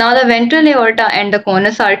 Now the ventral aorta and the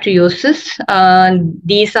conus arteriosus,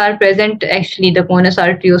 these are present actually, the conus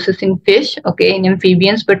arteriosus in fish, okay, in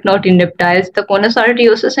amphibians, but not in reptiles. The conus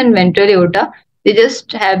arteriosus and ventral aorta, they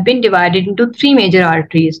just have been divided into three major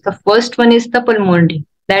arteries. The first one is the pulmonary,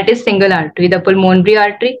 that is single artery, the pulmonary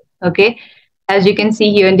artery, okay. As you can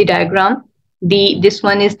see here in the diagram, this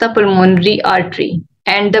one is the pulmonary artery,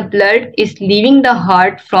 and the blood is leaving the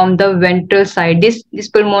heart from the ventral side. This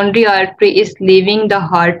pulmonary artery is leaving the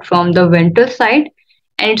heart from the ventral side,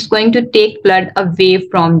 and it's going to take blood away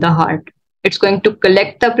from the heart. It's going to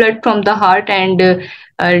collect the blood from the heart and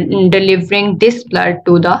delivering this blood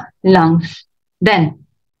to the lungs. Then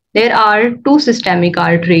there are two systemic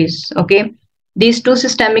arteries. Okay, these two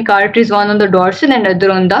systemic arteries, one on the dorsal and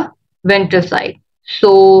other on the ventral side.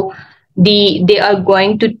 So they are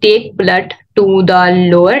going to take blood to the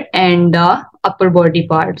lower and the upper body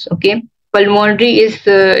parts. Okay, pulmonary is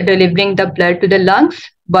delivering the blood to the lungs,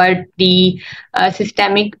 but the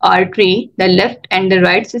systemic artery, the left and the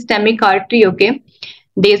right systemic artery, okay,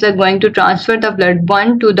 these are going to transfer the blood,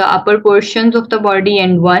 one to the upper portions of the body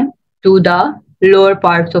and one to the lower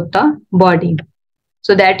parts of the body.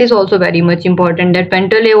 So that is also very much important, that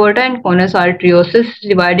ventral aorta and conus arteriosus is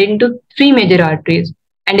divided into three major arteries,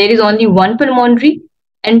 and there is only one pulmonary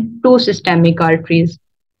and two systemic arteries.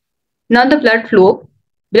 Now the blood flow.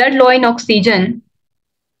 Blood low in oxygen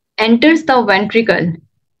enters the ventricle.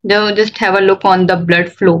 Now just have a look on the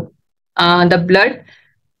blood flow. The blood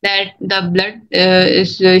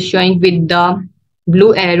is showing with the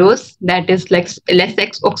blue arrows, that is like less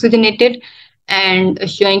oxygenated, and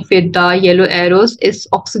showing with the yellow arrows is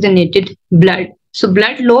oxygenated blood. So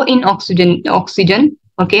blood low in oxygen,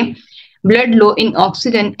 okay. Blood low in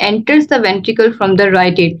oxygen enters the ventricle from the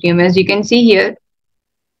right atrium. As you can see here,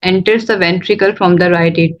 enters the ventricle from the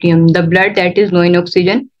right atrium. The blood that is low in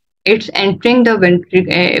oxygen, it's entering the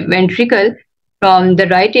ventricle from the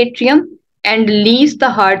right atrium and leaves the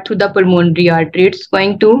heart to the pulmonary artery. It's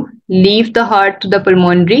going to leave the heart to the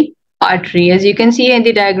pulmonary artery, as you can see in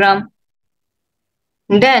the diagram.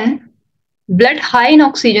 Then blood high in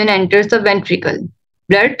oxygen enters the ventricle.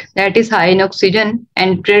 blood that is high in oxygen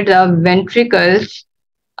enter the ventricles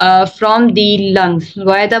from the lungs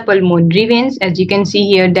via the pulmonary veins. As you can see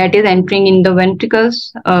here, that is entering in the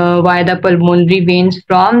ventricles via the pulmonary veins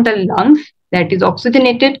from the lungs, that is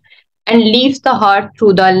oxygenated, and leaves the heart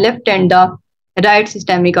through the left and the right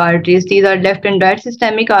systemic arteries. These are left and right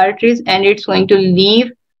systemic arteries, and it's going to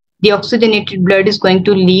leave the oxygenated blood is going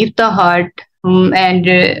to leave the heart, and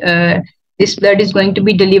this blood is going to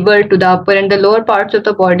be delivered to the upper and the lower parts of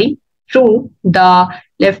the body through the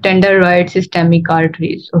left and the right systemic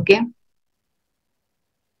arteries. Okay.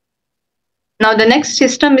 Now the next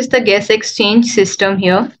system is the gas exchange system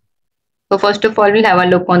here. So first of all, we'll have a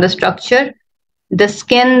look on the structure. The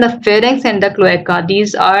skin, the pharynx, and the cloaca.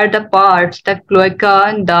 These are the parts, the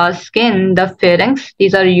cloaca, the skin, the pharynx.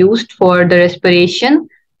 These are used for the respiration,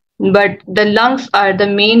 but the lungs are the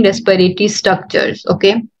main respiratory structures.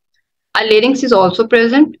 Okay. A larynx is also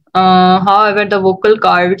present. However, the vocal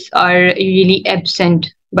cords are usually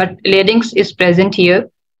absent, but larynx is present here.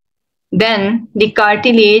 Then the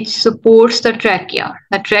cartilage supports the trachea.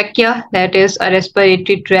 The trachea, that is a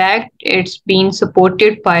respiratory tract, it's been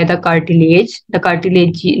supported by the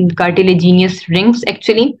cartilaginous rings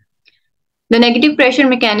actually. The negative pressure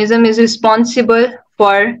mechanism is responsible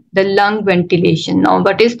for the lung ventilation. Now,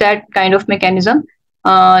 what is that kind of mechanism?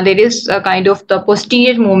 There is a kind of the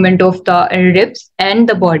posterior movement of the ribs, and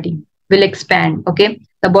the body will expand. Okay,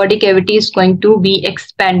 the body cavity is going to be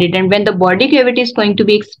expanded, and when the body cavity is going to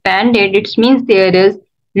be expanded, it means there is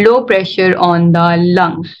low pressure on the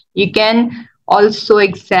lungs. You can also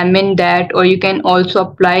examine that, or you can also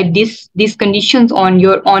apply these conditions on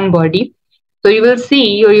your own body. So you will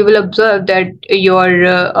see, or you will observe that your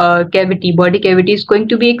body cavity is going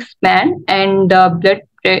to be expand, and the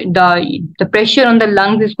pressure on the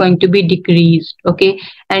lungs is going to be decreased. Okay,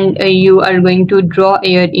 and you are going to draw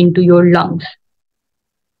air into your lungs.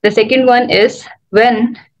 The second one is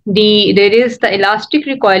when there is the elastic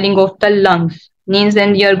recoiling of the lungs, means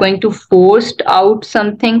when you are going to force out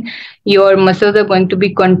something, your muscles are going to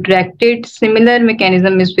be contracted. Similar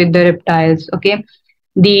mechanism is with the reptiles. Okay,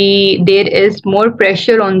 there is more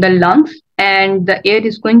pressure on the lungs, and the air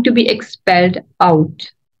is going to be expelled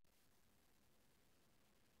out.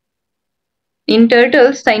 In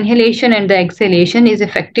turtles, the inhalation and the exhalation is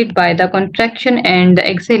affected by the contraction and the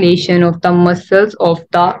exhalation of the muscles of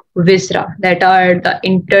the viscera, that are the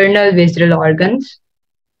internal visceral organs.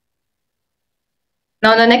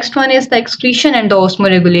 Now the next one is the excretion and the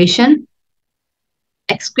osmoregulation.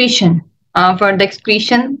 Excretion. For the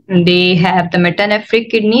excretion, they have the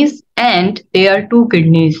metanephric kidneys, and there are two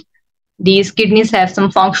kidneys. These kidneys have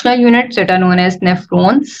some functional units that are known as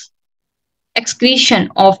nephrons. Excretion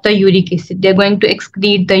of the uric acid. They're going to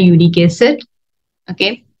excrete the uric acid.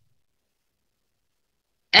 Okay.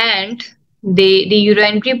 And the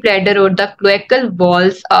urinary bladder or the cloacal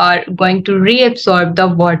walls are going to reabsorb the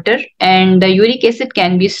water, and the uric acid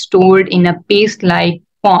can be stored in a paste-like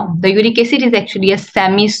form. The uric acid is actually a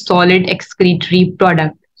semi-solid excretory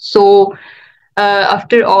product. So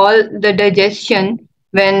after all the digestion,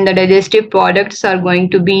 when the digestive products are going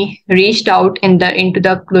to be reached out into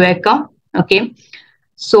the cloaca, okay,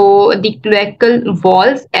 so the cloacal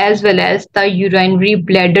walls as well as the urinary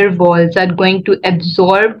bladder walls are going to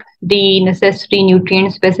absorb the necessary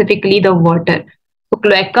nutrients, specifically the water. So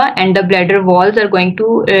cloaca and the bladder walls are going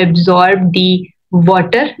to absorb the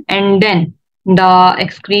water, and then the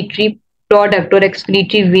excretory product or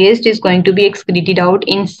excretory waste is going to be excreted out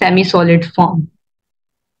in semi-solid form.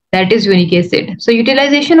 That is uric acid. So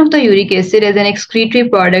utilization of the uric acid as an excretory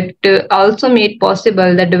product also made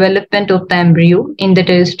possible the development of the embryo in the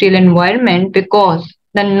terrestrial environment, because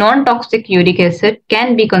the non-toxic uric acid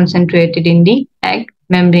can be concentrated in the egg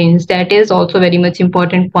membranes. That is also very much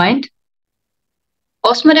important point.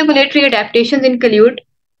 Osmoregulatory adaptations include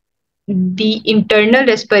the internal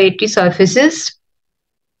respiratory surfaces,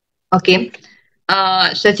 okay,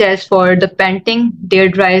 such as for the panting, their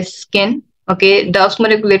dry skin. Okay, the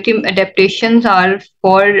osmoregulatory adaptations are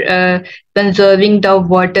for conserving the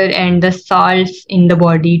water and the salts in the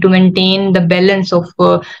body, to maintain the balance of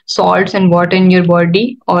salts and water in your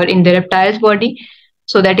body or in the reptile's body.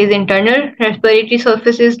 So that is internal respiratory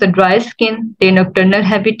surfaces, the dry skin, the nocturnal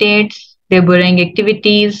habitats, their burrowing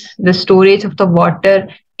activities, the storage of the water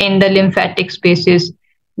in the lymphatic spaces.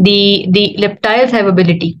 The reptiles have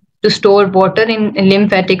ability to store water in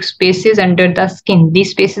lymphatic spaces under the skin.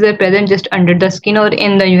 These spaces are present just under the skin or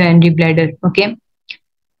in the urinary bladder. Okay.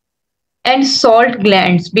 And salt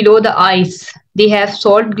glands below the eyes. They have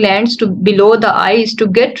salt glands below the eyes to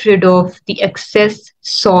get rid of the excess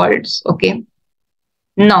salts. Okay.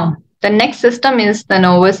 Now, the next system is the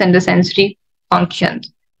nervous and the sensory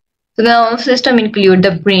functions. So the nervous system include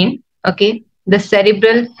the brain, okay, the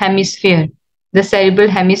cerebral hemisphere. The cerebral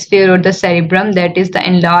hemisphere or the cerebrum, that is the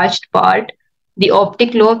enlarged part. The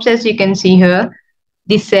optic lobes, as you can see here,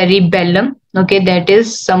 the cerebellum, okay, that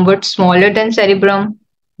is somewhat smaller than cerebrum.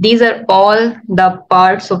 These are all the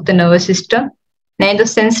parts of the nervous system. Now the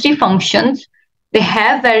sensory functions, they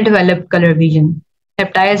have well developed color vision.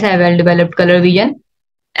 Reptiles have well developed color vision.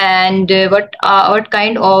 And what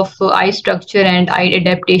kind of eye structure and eye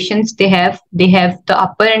adaptations they have? They have the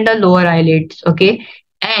upper and the lower eyelids, okay,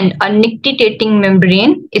 and a nictitating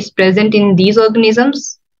membrane is present in these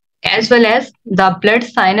organisms, as well as the blood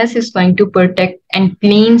sinus is going to protect and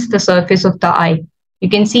cleans the surface of the eye. You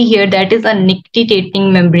can see here that is a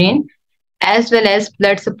nictitating membrane, as well as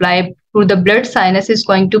blood supply through the blood sinus is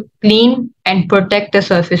going to clean and protect the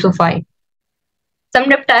surface of eye. Some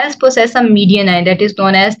reptiles possess a median eye that is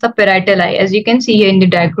known as the parietal eye. As you can see here in the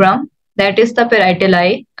diagram, that is the parietal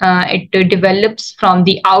eye. It develops from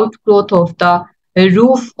the outgrowth of the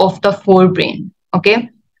roof of the forebrain. Okay,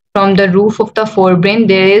 from the roof of the forebrain,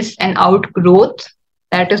 there is an outgrowth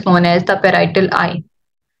that is known as the parietal eye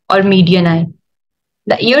or median eye.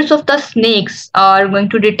 The ears of the snakes are going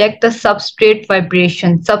to detect the substrate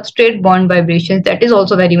vibration, substrate bond vibrations. That is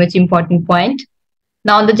also very much important point.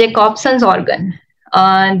 Now the Jacobson's organ.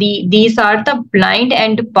 These are the blind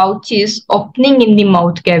end pouches opening in the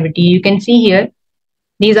mouth cavity. You can see here,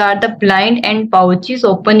 these are the blind end pouches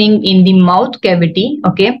opening in the mouth cavity.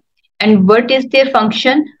 Okay, and what is their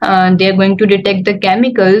function? They are going to detect the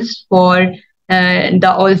chemicals for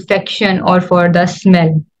the olfaction or for the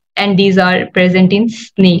smell, and these are present in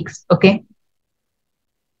snakes. Okay.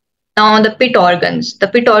 Now the pit organs. The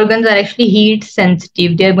pit organs are actually heat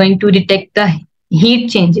sensitive. They are going to detect the heat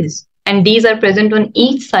changes, and these are present on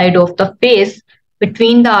each side of the face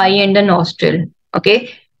between the eye and the nostril.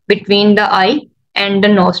 Okay, between the eye and the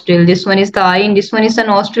nostril. This one is the eye and this one is the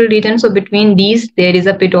nostril region. So between these, there is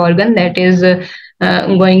a pit organ that is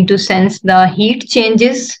going to sense the heat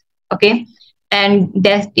changes. Okay, and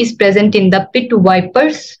that is present in the pit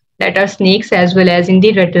vipers, that are snakes, as well as in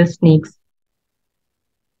the rattlesnakes.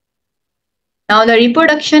 Now the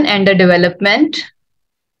reproduction and the development.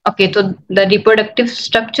 Okay, so the reproductive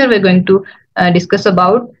structure we're going to discuss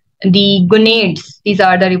about. The gonades, these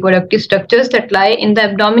are the reproductive structures that lie in the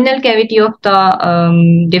abdominal cavity of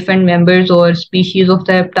the different members or species of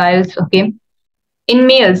the reptiles. Okay, in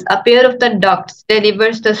males, a pair of the ducts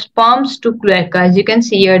delivers the sperms to cloaca. As you can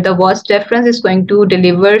see here, the vas deferens is going to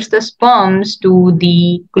deliver the sperms to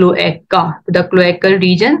the cloaca, to the cloacal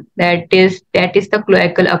region. That is the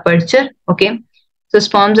cloacal aperture. Okay, so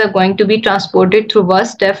sperms are going to be transported through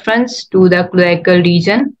vas deferens to the cloacal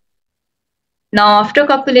region. Now, after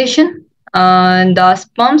copulation, the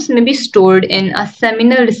sperms may be stored in a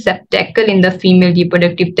seminal receptacle in the female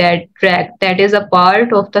reproductive tract. That is a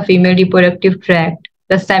part of the female reproductive tract,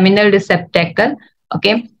 the seminal receptacle.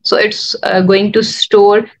 Okay, so it's going to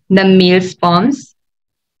store the male sperms.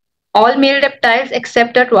 All male reptiles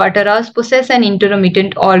except the tuataras possess an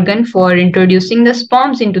intermittent organ for introducing the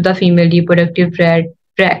sperms into the female reproductive tract.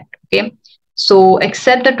 Okay, so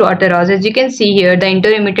except the tuataras, as you can see here, the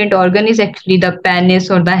intermittent organ is actually the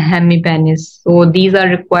penis or the hemipenis. So these are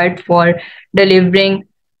required for delivering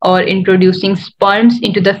or introducing sperms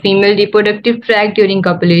into the female reproductive tract during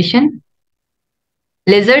copulation.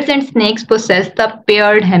 Lizards and snakes possess the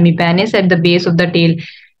paired hemipenis at the base of the tail.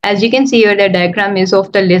 As you can see here, the diagram is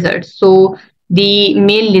of the lizard. So the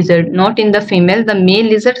male lizard, not in the female, the male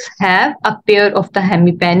lizards have a pair of the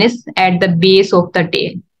hemipenis at the base of the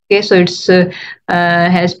tail. Okay, so it's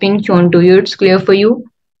has been shown to you. It's clear for you.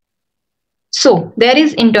 So there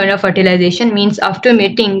is internal fertilization, means after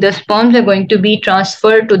mating, the sperms are going to be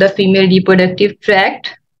transferred to the female reproductive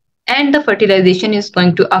tract, and the fertilization is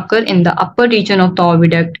going to occur in the upper region of the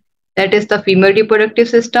oviduct. That is the female reproductive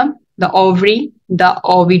system, the ovary, the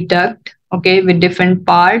oviduct, okay, with different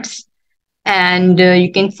parts. And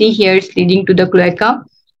you can see here it's leading to the cloaca.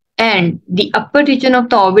 And the upper region of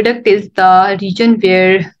the oviduct is the region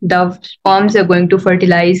where the sperms are going to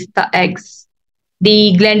fertilize the eggs.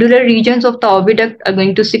 The glandular regions of the oviduct are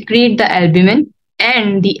going to secrete the albumin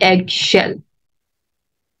and the egg shell.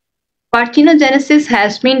 Parthenogenesis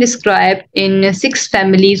has been described in 6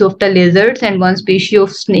 families of the lizards and 1 species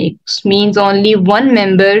of snakes. Means only one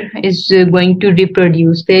member is going to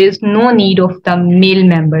reproduce. There is no need of the male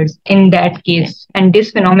members in that case. And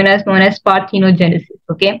this phenomenon is known as parthenogenesis.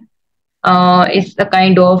 Okay, it's the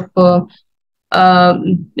kind of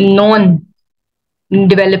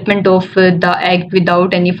non-development of the egg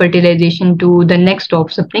without any fertilization to the next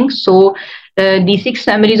offspring. So the 6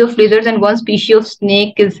 families of lizards and 1 species of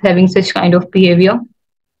snake is having such kind of behavior.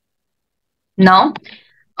 Now,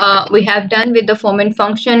 we have done with the form and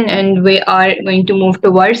function, and we are going to move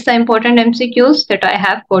towards the important MCQs that I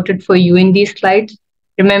have quoted for you in these slides.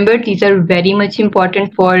 Remember, these are very much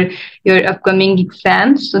important for your upcoming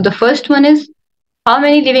exams. So the first one is, how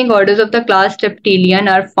many living orders of the class Reptilian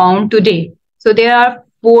are found today? So there are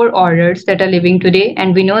 4 orders that are living today,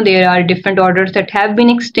 and we know there are different orders that have been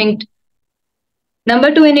extinct.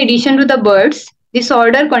 Number 2, in addition to the birds, this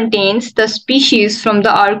order contains the species from the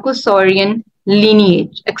Archosaurian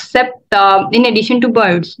lineage, except in addition to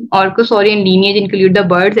birds, Archosaurian lineage include the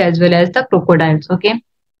birds as well as the crocodiles. Okay.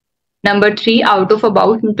 Number 3, out of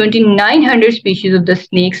about 2,900 species of the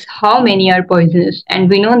snakes, how many are poisonous? And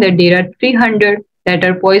we know that there are 300 that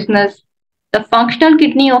are poisonous. The functional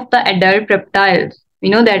kidney of the adult reptiles, we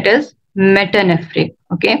know that is metanephric.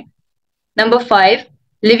 Okay. Number 5,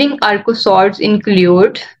 living archosaurs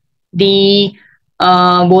include the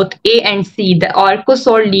both A and C. The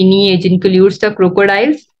archosaur lineage includes the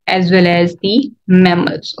crocodiles as well as the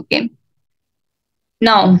mammals. Okay.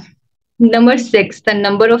 Now, number 6, the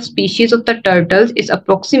number of species of the turtles is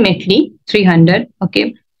approximately 300.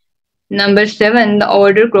 Okay. Number 7, the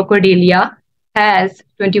order Crocodilia has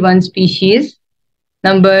 21 species.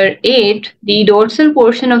 Number 8, the dorsal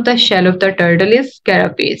portion of the shell of the turtle is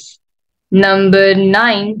carapace. Number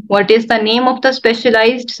 9, what is the name of the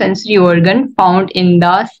specialized sensory organ found in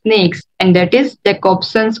the snakes? And that is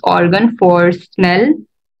Jacobson's organ for smell.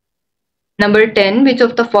 Number 10, which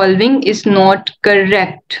of the following is not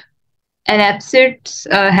correct? Anapsids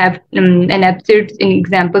anapsids in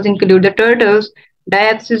examples include the turtles.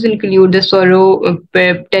 Diapsids include the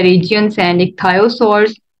sauropterygians and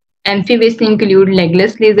ichthyosaurs. Amphibians include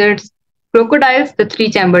legless lizards. Crocodiles, the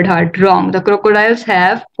 3-chambered heart. Wrong. The crocodiles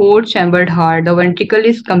have 4-chambered heart. The ventricle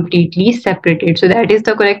is completely separated. So that is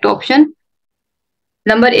the correct option.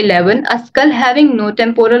 Number 11, a skull having no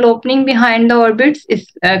temporal opening behind the orbits is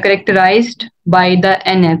characterized by the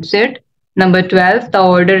anapsid. Number 12, the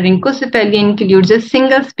order Rhynchocephalia includes a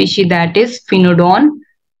single species, that is Phenodon.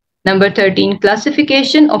 Number 13,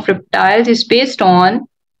 classification of reptiles is based on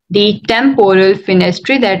the temporal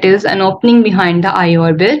fenestrine, that is an opening behind the eye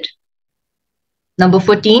orbit. Number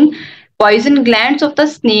 14, poison glands of the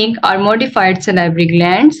snake are modified salivary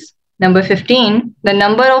glands. Number 15, the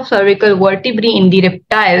number of cervical vertebrae in the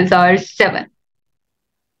reptiles are 7.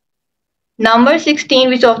 Number 16,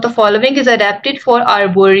 which of the following is adapted for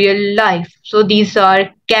arboreal life? So these are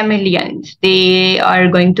chameleons. They are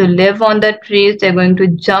going to live on the trees. They're going to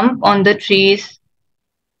jump on the trees.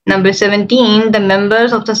 Number 17, the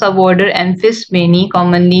members of the suborder Amphisbaeni,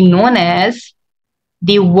 commonly known as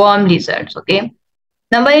the worm lizards. Okay.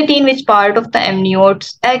 Number 18, which part of the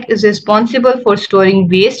amniote's egg is responsible for storing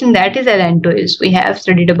waste? And that is allantois. We have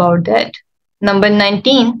studied about that. Number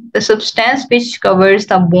 19, the substance which covers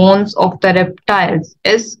the bones of the reptiles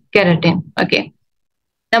is keratin. Okay.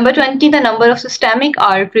 Number 20, the number of systemic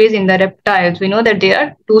arteries in the reptiles. We know that there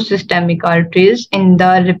are 2 systemic arteries in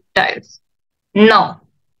the reptiles. Now,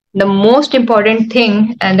 the most important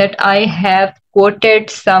thing, and that I have quoted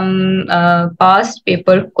some past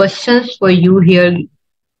paper questions for you here,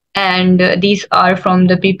 and these are from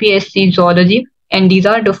the PPSC Zoology, and these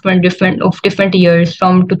are different years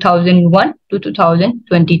from 2001 to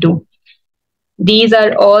 2022. These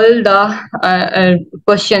are all the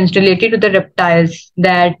questions related to the reptiles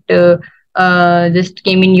that just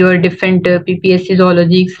came in your different PPSC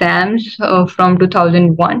Zoology exams from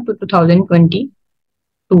 2001 to 2022.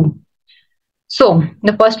 So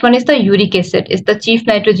the first one is the uric acid is the chief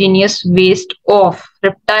nitrogenous waste of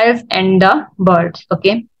reptiles and the birds.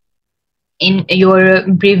 Okay. In your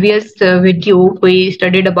previous video, we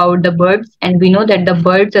studied about the birds, and we know that the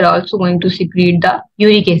birds are also going to secrete the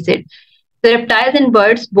uric acid. The reptiles and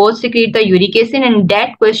birds both secrete the uric acid, and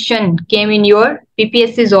that question came in your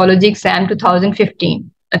PPSC Zoology exam 2015.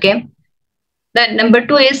 Okay. The number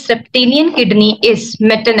 2 is reptilian kidney is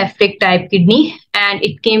metanephric type kidney, and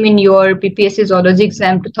it came in your PPSC Zoology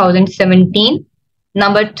exam 2017.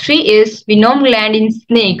 Number 3 is venom gland in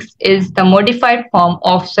snakes is the modified form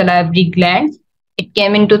of salivary glands. It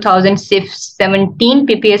came in 2017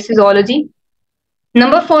 PPSC Zoology.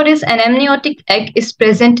 Number 4 is an amniotic egg is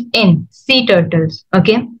present in sea turtles.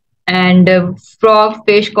 Okay. And frog,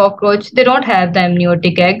 fish, cockroach, they don't have the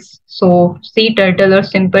amniotic eggs. So sea turtle or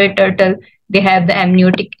simple turtle, they have the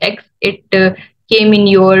amniotic eggs. It came in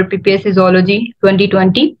your PPSC Zoology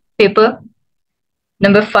 2020 paper.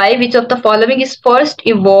 Number 5, which of the following is first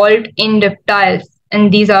evolved in reptiles?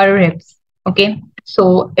 And these are reps. Okay.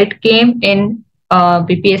 So it came in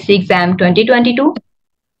PPSC exam 2022.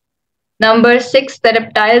 Number 6, the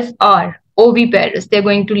reptiles are oviparous. They're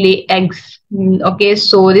going to lay eggs. Okay,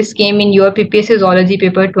 so this came in your PPSC Zoology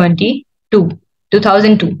paper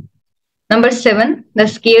 2002. Number 7, the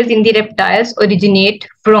scales in the reptiles originate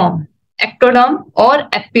from ectoderm or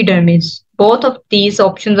epidermis. Both of these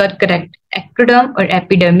options are correct, ectoderm or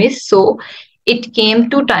epidermis. So it came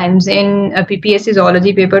 2 times in PPSC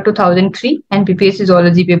Zoology paper 2003 and PPSC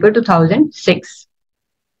Zoology paper 2006.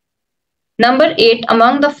 Number 8,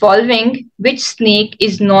 among the following, which snake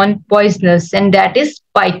is non-poisonous? And that is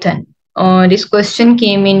python. This question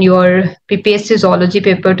came in your PPSC Zoology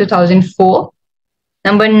paper 2004.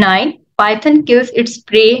 Number 9, python kills its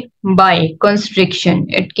prey by constriction.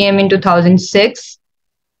 It came in 2006.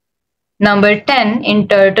 Number 10, in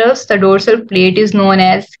turtles, the dorsal plate is known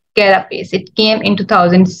as carapace. It came in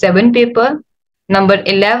 2007 paper. Number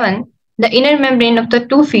 11, the inner membrane of the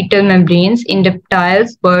 2 fetal membranes in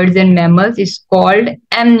reptiles, birds and mammals is called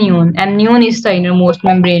amnion. Amnion is the innermost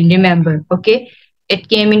membrane, remember, okay? It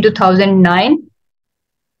came in 2009.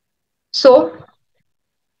 So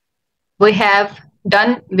we have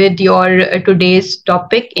done with your today's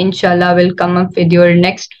topic. Inshallah, we'll come up with your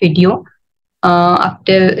next video. Up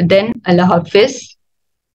till then, Allah Hafiz.